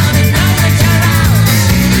your mother know that you're out?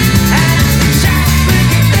 And I can chat with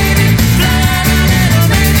you, baby, flirt a little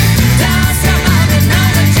maybe. Does your mother know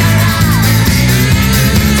that you're out?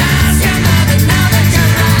 Does your mother know that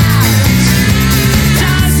you're out?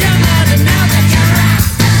 Does your mother know that you're out?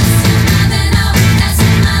 Does your mother know that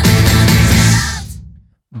you're out?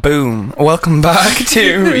 Boom. Welcome back to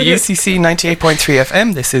UCC 98.3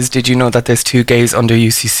 FM. This is Did You Know That There's Two Gays Under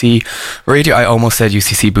UCC Radio? I almost said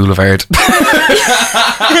UCC Boulevard.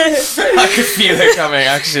 I could feel it coming,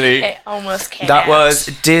 actually. It almost came That out. was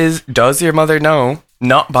Does Your Mother Know?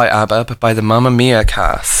 Not by ABBA, but by the Mamma Mia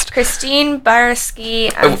cast. Christine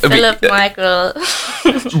Barsky and Philip Michael.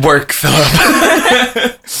 Work, Philip.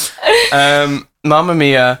 Mamma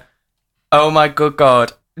Mia. Oh my good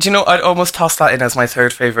God. do you know, I'd almost toss that in as my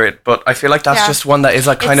third favourite, but I feel like that's just one that is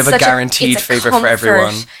like kind of a guaranteed favourite for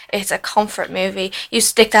everyone. It's a comfort movie. You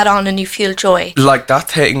stick that on and you feel joy. Like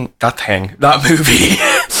that movie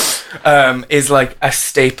is like a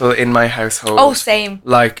staple in my household. Oh, same.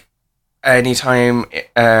 Like anytime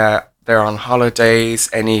they're on holidays,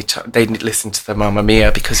 they listen to the Mamma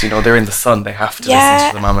Mia because, you know, they're in the sun, they have to listen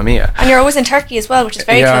to the Mamma Mia. And you're always in Turkey as well, which is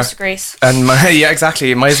very close to Greece. And exactly,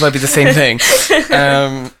 it might as well be the same thing.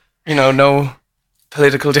 You know, no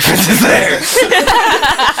political differences there.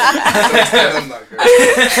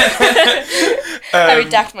 I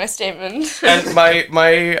redact my statement. And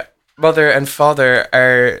my mother and father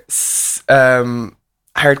are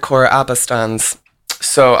hardcore ABBA stans.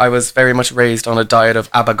 So I was very much raised on a diet of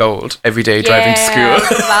ABBA Gold every day driving to school.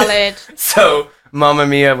 Valid. So Mamma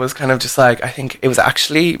Mia was kind of just like, I think it was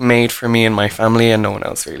actually made for me and my family and no one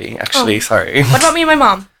else really. Actually, sorry. What about me and my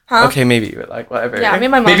mom? Huh? Okay, maybe, but like whatever. Yeah, me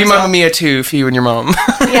and my mom. Maybe Mamma Mia 2 for you and your mom.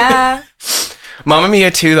 Yeah. Mamma Mia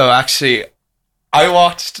 2 though, actually, I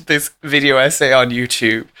watched this video essay on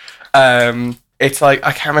YouTube. It's like,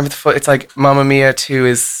 I can't remember it's like Mamma Mia 2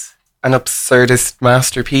 is an absurdist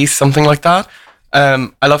masterpiece, something like that. I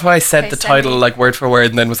love how I said the title like word for word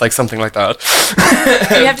and then was like something like that.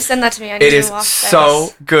 You have to send that to me. I need it to is watch so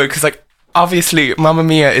good because like obviously Mamma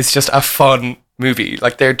Mia is just a fun movie.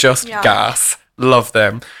 Like they're just gas. Love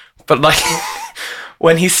them. But like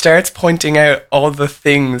when he starts pointing out all the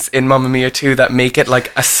things in Mamma Mia 2 that make it like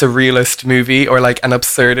a surrealist movie or like an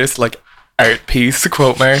absurdist like art piece,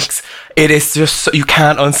 quote marks, it is just so, you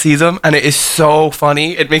can't unsee them, and it is so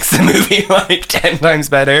funny. It makes the movie like 10 times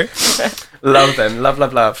better. Love them. Love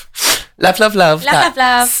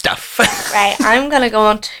stuff. Right, I'm gonna go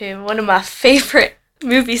on to one of my favorite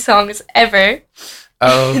movie songs ever.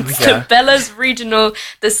 Oh, it's the Bella's Regional,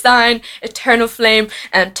 The Sign, Eternal Flame,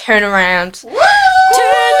 and Turn Around. Woo!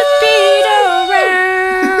 Turn the beat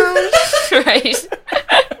around. Right.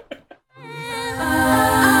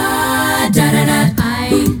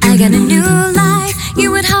 I got a new life.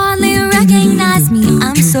 You would hardly recognize me.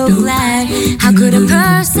 I'm so glad. How could a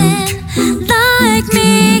person like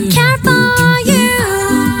me care for you?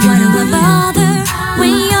 Why do I bother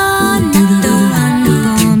when you're not the one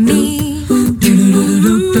for me?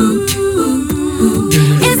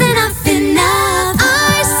 Is enough enough?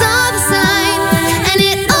 I saw the sign and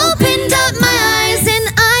it opened up my eyes, and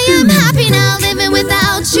I am happy now living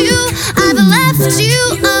without you. I've left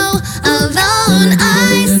you alone.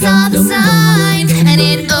 I saw the sign and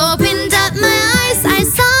it opened up my eyes. I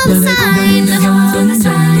saw the sign. I saw the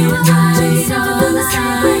sign.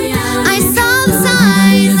 I saw the sign.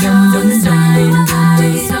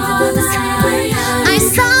 I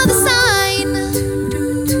saw the sign.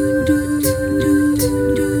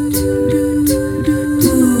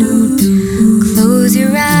 Close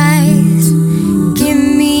your eyes. Give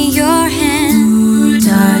me your hand,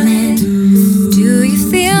 darling. Do you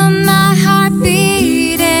feel my heart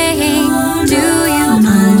beating? Do you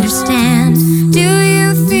understand? Do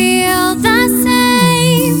you feel the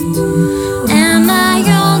same? Am I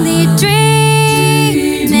only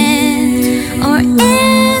dreaming? Or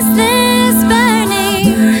is this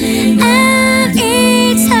burning an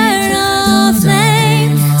eternal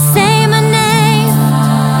flame? Say my name.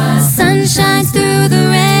 Sun shines through the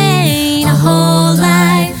rain. A whole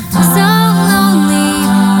life so lonely.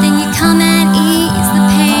 Then you come and ease the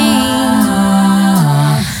pain.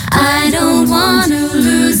 I don't want to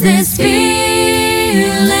lose this feeling.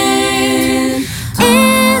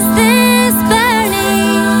 Is this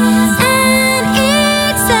burning an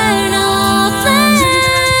eternal flame?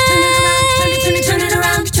 Turn it around, turn it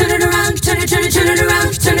around, turn it around, turn it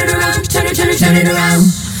around, turn it around, turn it around, turn it around.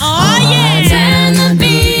 Oh yeah! Turn the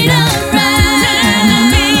beat around. Turn the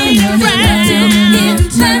beat around. To him,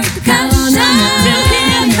 turn the caution. To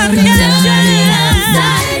him, turn it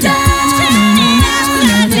upside down. Turn to him, turn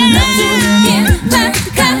the caution. To him,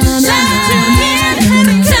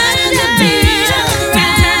 turn the beat around.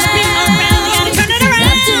 Turn it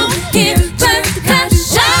around. To him, turn the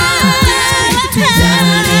caution.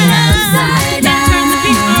 Turn it upside down.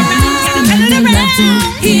 Love to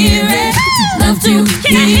hear it. Love to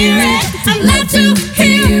hear it. Love to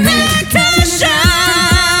hear it.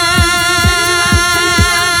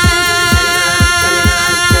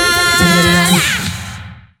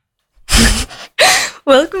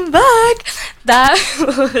 Welcome back. That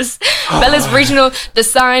was Bella's Regional, The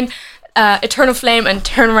Sign, Eternal Flame, and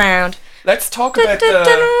Turn Around. let's talk about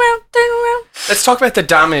let's talk about the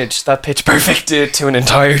damage that Pitch Perfect did to an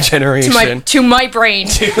entire generation. To my brain.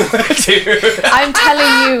 I'm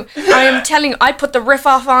telling you, I put the riff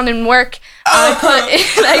off on in work.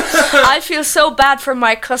 I feel so bad for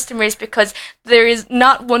my customers because there is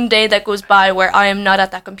not one day that goes by where I am not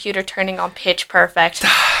at that computer turning on Pitch Perfect.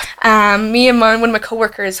 Me and one of my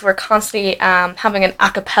coworkers were constantly having an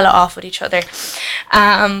a cappella off with each other.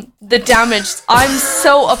 The damage, I'm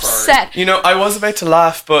so upset. You know, I was about to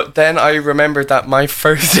laugh, but then I remembered that my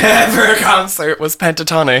first ever concert was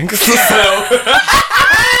Pentatonics. So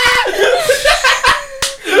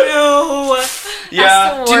No.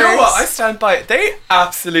 Yeah, do you know what? I stand by it. They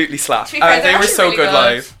absolutely slapped. Fair, they were so really good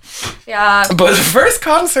live. Yeah. But the first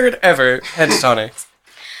concert ever, Pentatonics.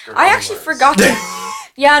 I actually forgot to.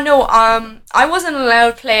 Yeah, no, I wasn't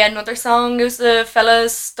allowed to play another song. It was the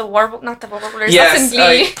fellas, not the Warblers. Yes, that's in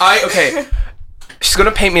Glee. okay. She's going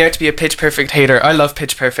to paint me out to be a Pitch Perfect hater. I love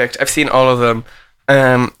Pitch Perfect. I've seen all of them.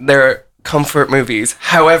 They're comfort movies.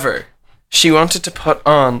 However, she wanted to put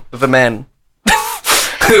on the men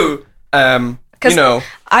who, you know,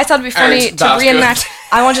 I thought it'd be funny to reenact.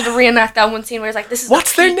 I wanted to reenact that one scene where it's like, "This is."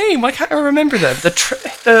 What's their name? I can't remember them.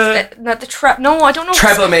 No, I don't know.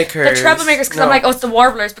 Treblemakers. The Treblemakers, because I'm like, oh, it's the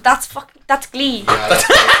Warblers, but that's Glee. Yeah, that's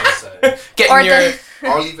what I was gonna say.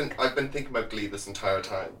 I've been thinking about Glee this entire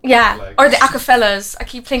time. Yeah, like, or the Acapellas. I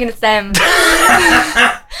keep thinking it's them. The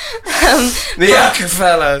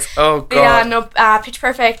Acapellas. Oh god. Yeah, no, Pitch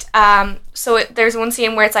Perfect. So there's one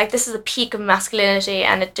scene where it's like, this is a peak of masculinity,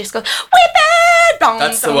 and it just goes, whip it! Dong,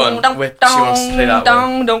 That's dong, the one. dong, Whip. She wants to play that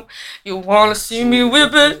dong, one. dong. You wanna see me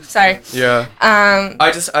whip it? Sorry. Yeah.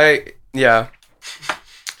 Yeah.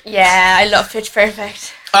 Yeah, I love Pitch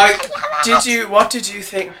Perfect. What did you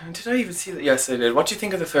think? Did I even see that? Yes, I did. What do you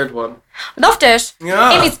think of the third one? Loved it.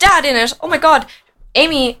 Yeah. Amy's dad in it. Oh my god.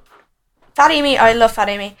 Fat Amy, I love Fat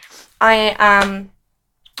Amy. I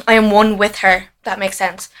am one with her. That makes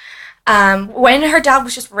sense. When her dad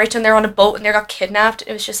was just rich and they're on a boat and they got kidnapped,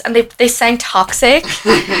 it was just, and they sang Toxic.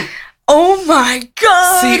 Oh my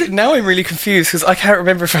god. See, now I'm really confused because I can't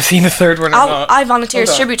remember if I've seen the third one or not. I volunteer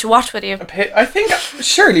as tribute to watch with you. I think,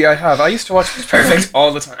 surely I have. I used to watch Pitch Perfect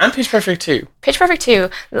all the time. And Pitch Perfect 2. Pitch Perfect 2.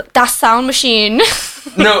 That sound machine.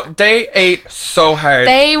 No, they ate so hard.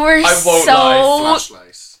 They were I won't so... Flashlight.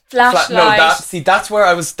 Flashlight. That's where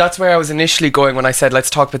I was initially going when I said let's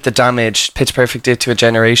talk about the damage Pitch Perfect did to a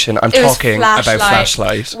generation. I'm talking about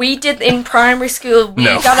Flashlight. We did in primary school. We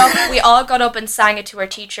all got up and sang it to our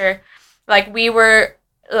teacher. Like, we were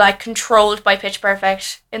like controlled by Pitch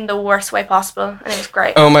Perfect in the worst way possible, and it was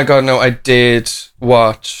great. Oh my god, no, I did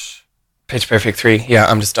watch Pitch Perfect 3. Yeah,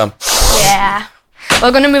 I'm just done. Yeah.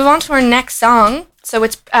 We're going to move on to our next song. So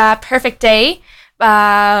it's Perfect Day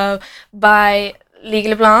by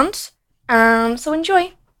Legally Blonde. So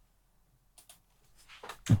enjoy.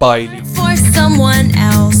 Bye. For someone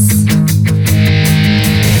else.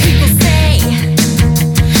 People say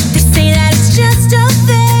that it's just a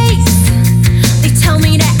phase. They tell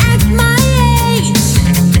me to act my age.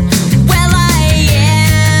 Well, I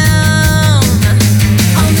am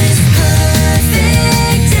on this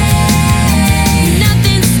perfect day.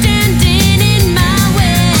 Nothing's standing in my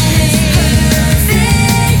way.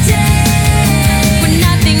 Perfect day, where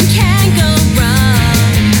nothing can go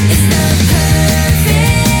wrong. It's the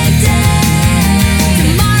perfect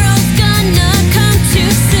day.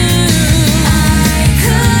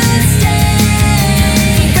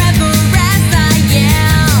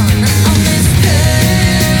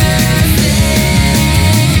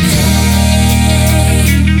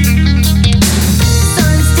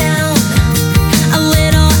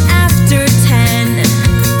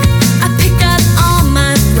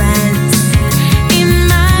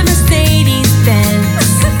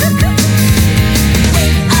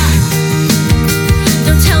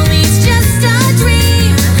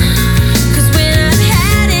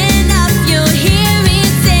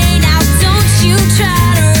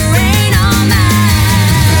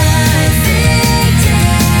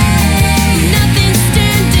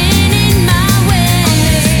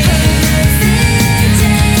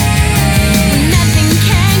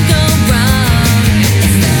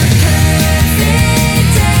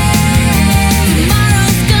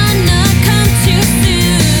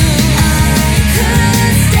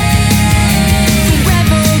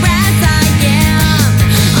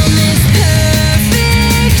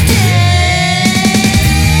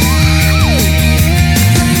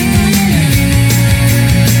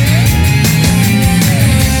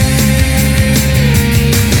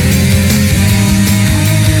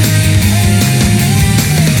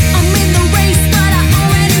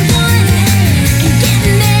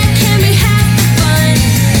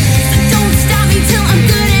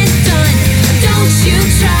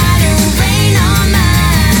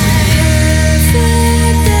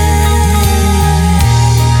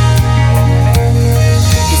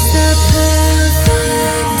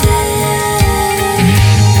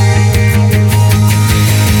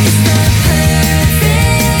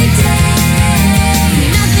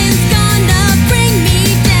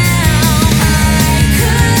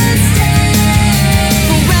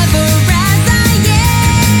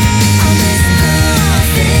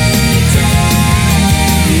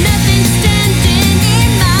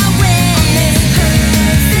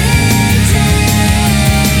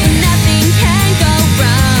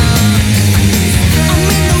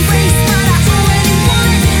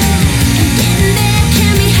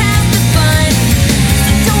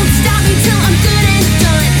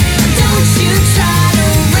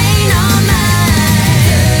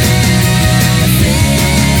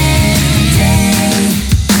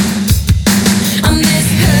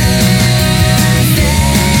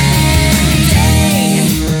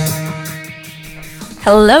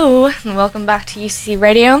 Hello and welcome back to UCC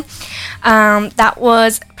Radio. That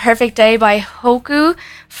was Perfect Day by Hoku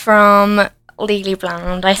from Legally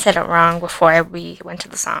Blonde. I said it wrong before we went to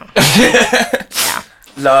the song. Yeah.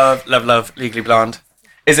 Love Legally Blonde.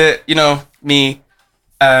 Is it, me,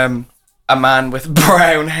 a man with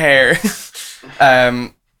brown hair?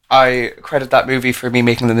 I credit that movie for me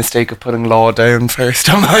making the mistake of putting law down first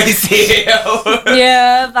on my CEO.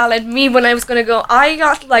 Yeah, valid. Me, when I was going to go, I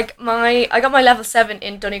got my level 7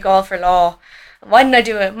 in Donegal for law. Why didn't I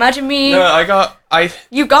do it? Imagine me. No,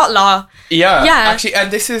 You got law. Yeah. Actually,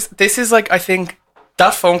 and this is like, I think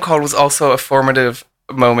that phone call was also a formative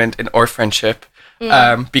moment in our friendship.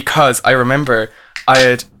 Because I remember I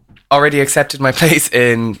had already accepted my place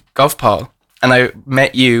in GovPol and I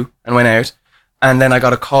met you and went out. And then I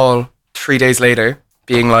got a call 3 days later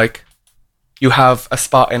being like, you have a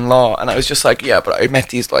spot in law. And I was just like, yeah, but I met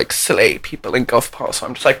these like slay people in GovPol, so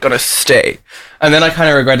I'm just like going to stay. And then I kind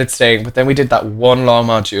of regretted staying. But then we did that one law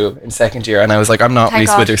module in second year. And I was like, I'm not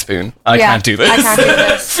Reese Witherspoon. I can't do this. I can't do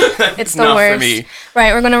this. It's the not worst. For me.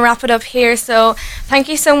 Right, we're going to wrap it up here. So thank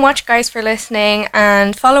you so much, guys, for listening.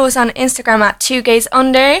 And follow us on Instagram at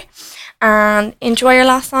 2gaysunder. And enjoy your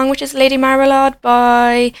last song, which is Lady Marmalade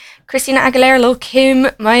by Christina Aguilera, Lil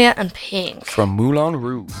Kim, Maya, and Pink. From Moulin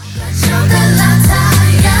Rouge.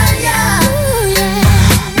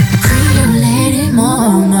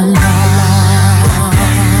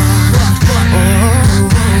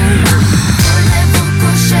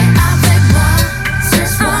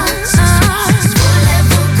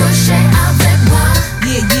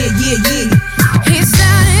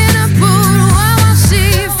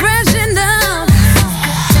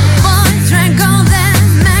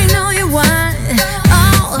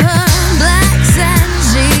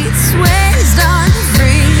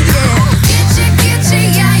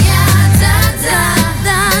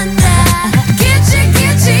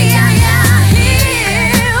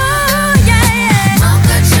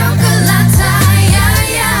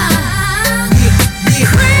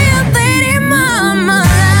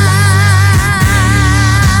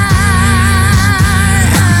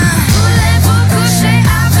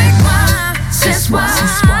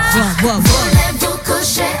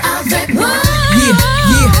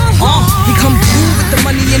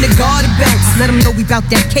 Let them know we bout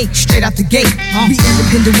that cake straight out the gate. Be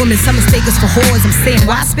independent women, some mistake us for whores. I'm saying,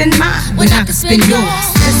 why spend mine when I can spend yours?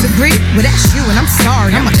 Disagree? Well, that's you, and I'm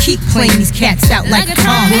sorry. I'ma keep playing these cats out like a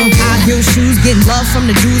car. High heel shoes, getting love from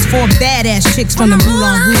the Jews, 4 badass chicks from the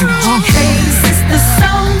Moulin Rouge. Hey, sisters,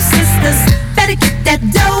 soul sisters, better get that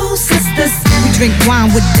dough, sisters. We drink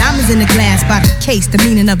wine with diamonds in the glass by the case, the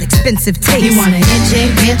meaning of expensive taste. You want an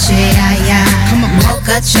inche, yeah. Come on,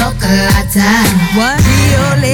 mocha chocolate. what? Real